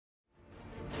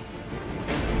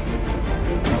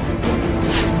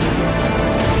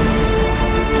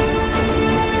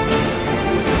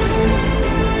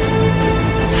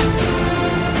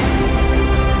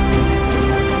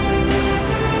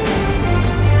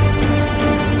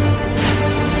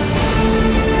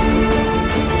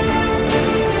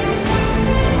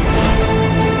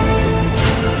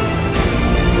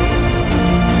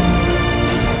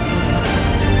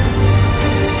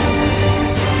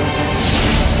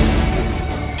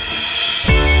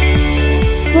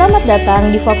Selamat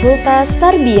datang di Fakultas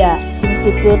Tarbiyah,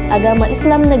 Institut Agama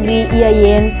Islam Negeri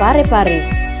Iain Parepare.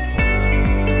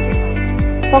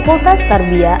 Fakultas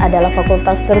Tarbiyah adalah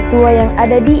fakultas tertua yang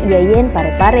ada di Iain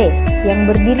Parepare, yang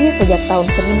berdiri sejak tahun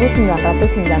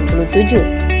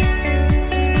 1997.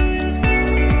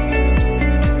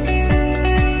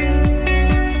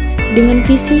 Dengan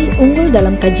visi unggul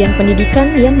dalam kajian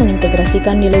pendidikan yang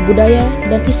mengintegrasikan nilai budaya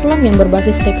dan Islam yang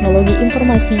berbasis teknologi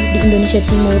informasi di Indonesia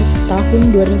Timur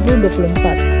tahun 2024.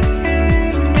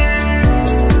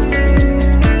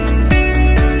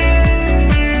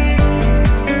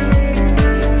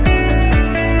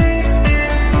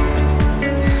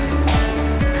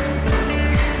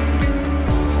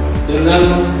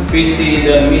 Dengan visi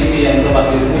dan misi yang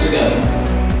telah dirumuskan,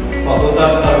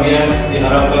 Fakultas Tarbiyah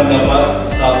diharapkan dapat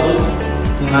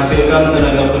 1. Menghasilkan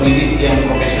tenaga pendidik yang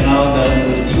profesional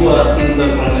dan berjiwa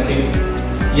entrepreneurship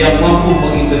yang mampu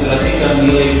mengintegrasikan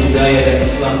nilai budaya dan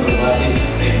Islam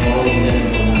berbasis teknologi dan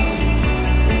informasi.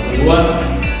 Yang kedua,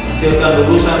 menghasilkan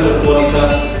lulusan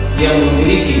berkualitas yang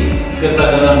memiliki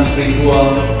kesadaran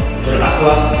spiritual,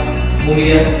 berakhlak,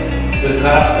 mulia,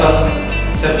 berkarakter,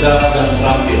 cerdas, dan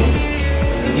terampil.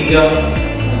 Yang ketiga,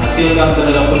 menghasilkan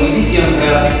tenaga pendidik yang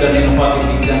kreatif dan inovatif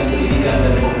di bidang pendidikan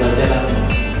dan pembelajaran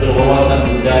berwawasan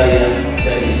budaya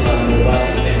dan Islam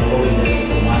berbasis teknologi dan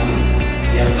informasi.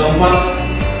 Yang keempat,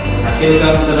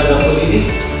 menghasilkan tenaga pendidik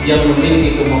yang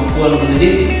memiliki kemampuan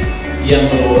mendidik yang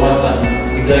berwawasan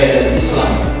budaya dan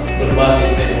Islam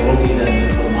berbasis teknologi dan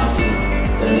informasi.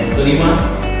 Dan yang kelima,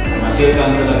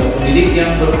 menghasilkan tenaga pendidik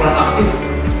yang berperan aktif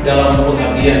dalam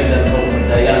pengabdian dan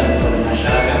pemberdayaan kepada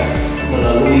masyarakat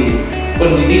melalui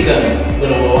pendidikan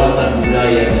berwawasan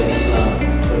budaya dan Islam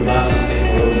berbasis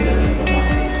teknologi dan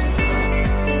informasi.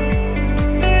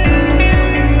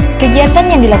 Kegiatan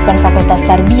yang dilakukan Fakultas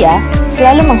Tarbiyah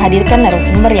selalu menghadirkan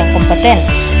narasumber yang kompeten,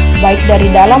 baik dari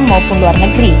dalam maupun luar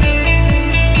negeri.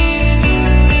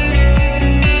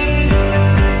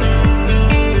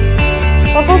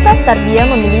 Fakultas Tarbiyah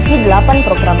memiliki 8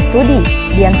 program studi,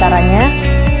 diantaranya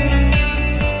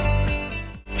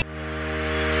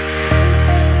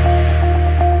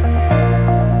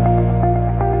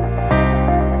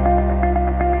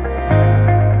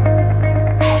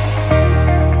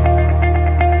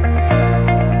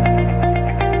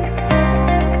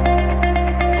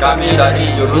kami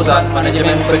dari jurusan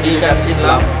Manajemen Pendidikan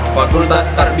Islam Fakultas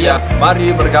Tarbiyah,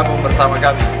 mari bergabung bersama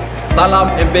kami.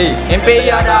 Salam MPI. MPI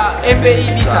ada,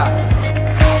 MPI bisa.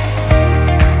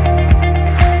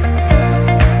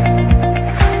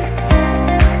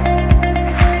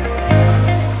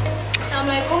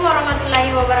 Assalamualaikum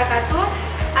warahmatullahi wabarakatuh.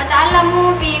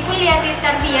 Ata'allamu fi kulliyati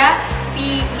tarbiyah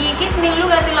bi qismil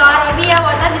lughatil arabiyyah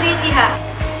wa tadrisiha.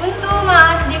 Kuntu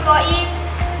ma'asdiqai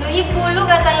nuhibbu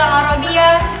lughatal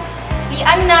arabiyyah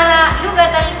li'annaha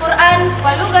lughatul Qur'an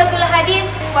wa lughatul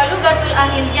hadis wa lughatul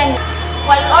ahlil jannah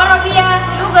wal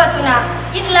arabiyyah lughatuna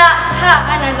itla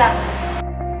ha anaza.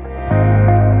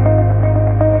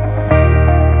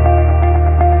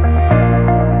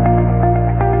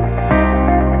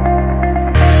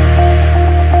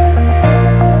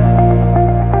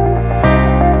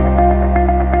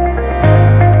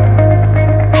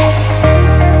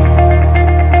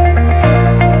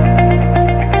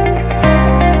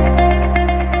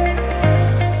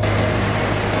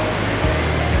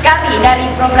 Dari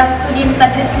program studi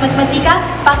Tadris Matematika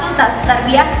Fakultas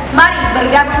Tarbiyah, mari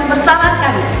bergabung bersama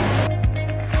kami.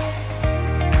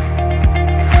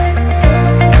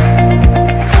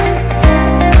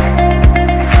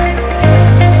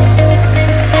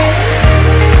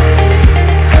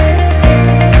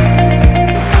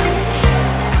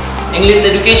 English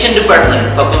Education Department,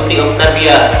 Faculty of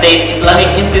Tarbiyah, State Islamic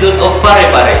Institute of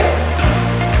Parepare.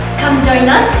 Come join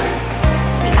us.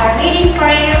 Are waiting for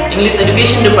you. English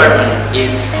Education Department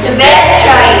is the best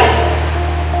choice.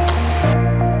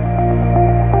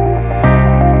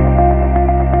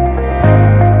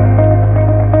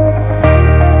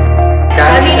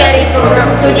 Kami dari program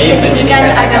studi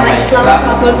pendidikan agama Islam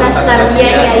Fakultas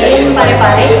Tarbiyah Iain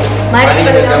Parepare, mari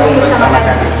bergabung bersama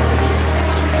kami.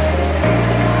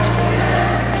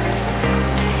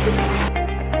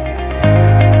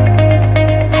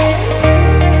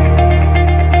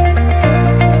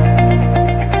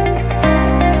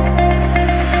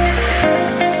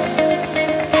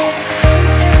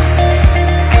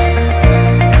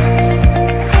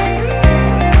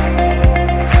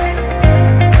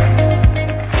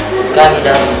 Kami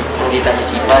dari PRODI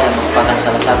yang merupakan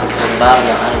salah satu pengembang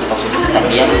yang ada di Fakultas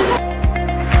Tarbiyah.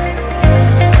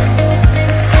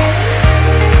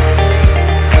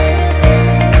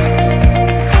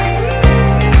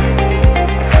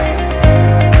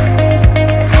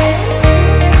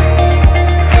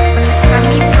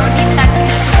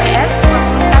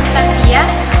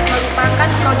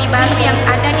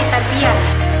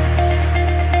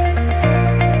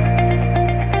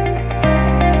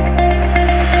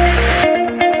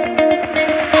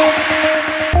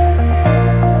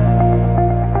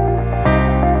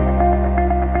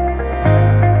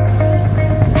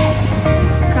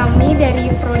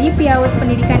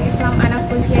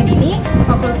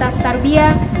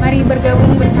 Tarbiyah, mari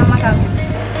bergabung bersama kami.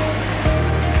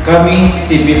 Kami,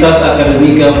 Sivitas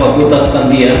Akademika Fakultas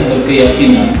Tarbiyah,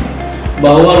 berkeyakinan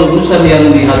bahwa lulusan yang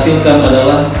dihasilkan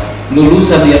adalah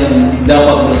lulusan yang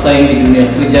dapat bersaing di dunia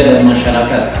kerja dan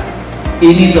masyarakat.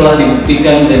 Ini telah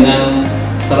dibuktikan dengan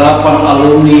serapan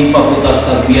alumni Fakultas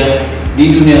Tarbiyah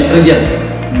di dunia kerja,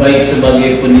 baik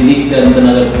sebagai pendidik dan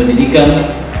tenaga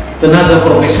pendidikan, tenaga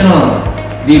profesional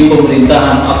di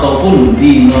pemerintahan ataupun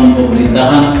di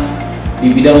non-pemerintahan, di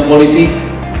bidang politik,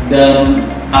 dan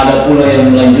ada pula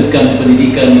yang melanjutkan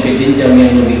pendidikan ke jenjang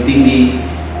yang lebih tinggi,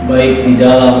 baik di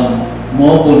dalam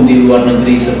maupun di luar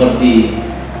negeri seperti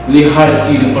Lehigh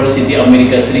University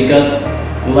Amerika Serikat,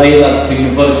 Lilac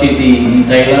University di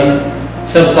Thailand,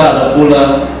 serta ada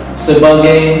pula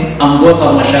sebagai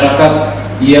anggota masyarakat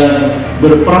yang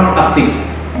berperan aktif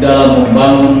dalam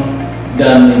membangun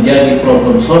dan menjadi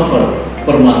problem solver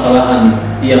permasalahan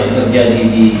yang terjadi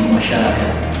di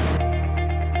masyarakat.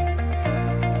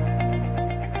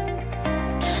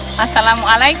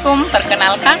 Assalamualaikum,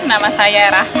 perkenalkan nama saya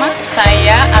Rahma,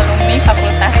 saya alumni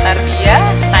Fakultas Tarbiyah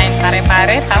Iain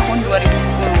Parepare tahun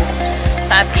 2010.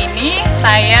 Saat ini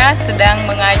saya sedang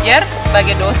mengajar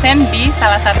sebagai dosen di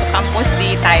salah satu kampus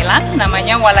di Thailand,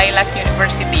 namanya Lilac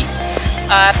University.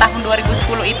 Tahun 2010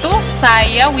 itu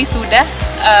saya wisuda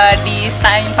di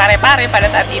Iain Parepare pada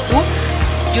saat itu,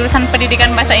 jurusan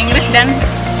pendidikan bahasa Inggris, dan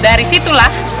dari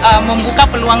situlah membuka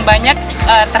peluang banyak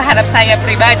terhadap saya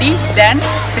pribadi dan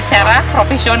secara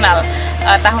profesional.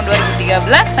 Tahun 2013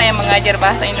 saya mengajar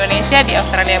bahasa Indonesia di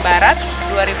Australia Barat,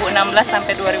 2016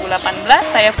 sampai 2018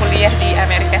 saya kuliah di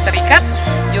Amerika Serikat,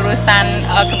 jurusan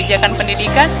kebijakan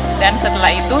pendidikan, dan setelah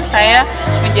itu saya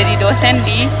menjadi dosen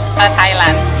di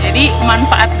Thailand. Jadi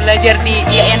manfaat belajar di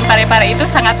Iain Parepare itu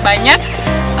sangat banyak.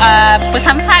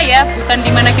 Pesan saya bukan di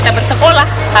mana kita bersekolah,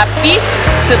 tapi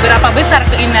seberapa besar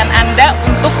keinginan Anda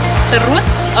untuk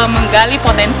terus menggali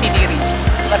potensi diri.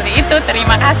 Seperti itu,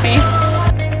 terima kasih.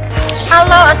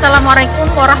 Halo, Assalamualaikum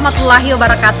warahmatullahi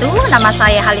wabarakatuh. Nama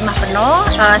saya Halimah Peno.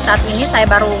 Saat ini saya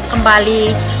baru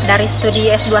kembali dari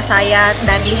studi S2 saya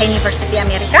dari Lehigh University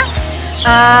Amerika.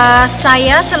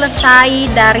 Saya selesai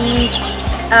dari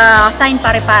Iain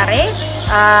Parepare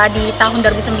di tahun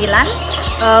 2009.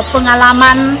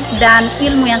 Pengalaman dan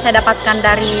ilmu yang saya dapatkan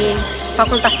dari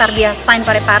Fakultas Tarbiyah Iain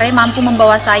Parepare mampu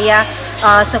membawa saya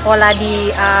sekolah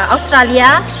di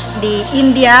Australia, di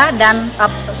India, dan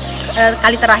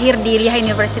kali terakhir di Lehigh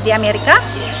University Amerika.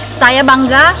 Saya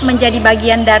bangga menjadi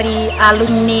bagian dari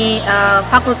alumni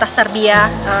Fakultas Tarbiyah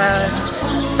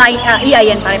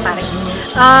Iain Parepare.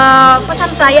 Pesan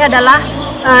saya adalah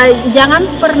jangan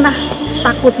pernah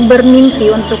takut bermimpi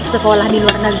untuk sekolah di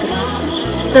luar negeri,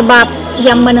 sebab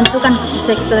yang menentukan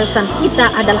kesuksesan kita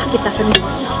adalah kita sendiri.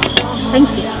 Thank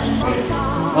you.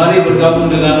 Mari bergabung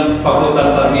dengan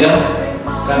Fakultas Tarbiyah,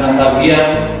 karena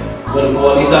tarbiyah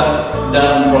berkualitas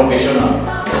dan profesional.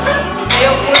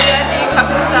 Ayo kuliah di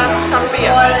Fakultas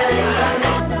Tarbiyah.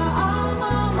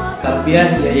 Tarbiyah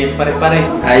Iain Parepare.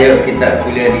 Ayo kita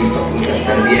kuliah di Fakultas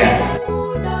Tarbiyah.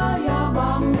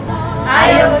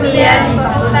 Ayo kuliah di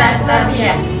Fakultas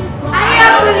Tarbiyah. Ayo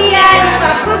kuliah di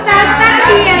Fakultas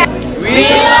Tarbiyah. We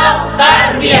love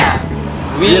Tarbiyah.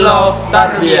 We love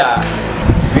Tarbiyah.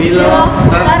 We love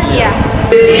Tarbiyah.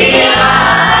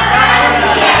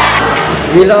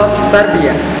 We love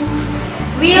Tarbiyah.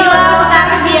 We love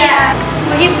Tarbiyah.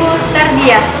 Uhibbu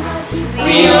Tarbiyah.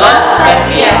 We love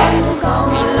Tarbiyah.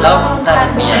 We love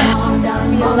Tarbiyah.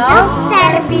 We love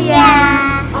Tarbiyah.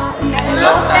 We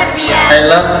love Tarbiyah. I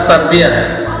love Tarbiyah.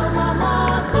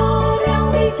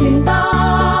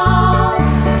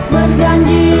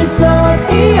 Berjanji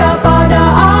setia pada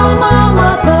alma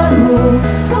matermu.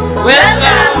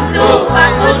 Welcome to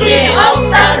Fakultas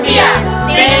Tarbiyah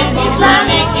Iain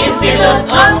Islamic Institute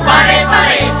of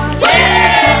Parepare.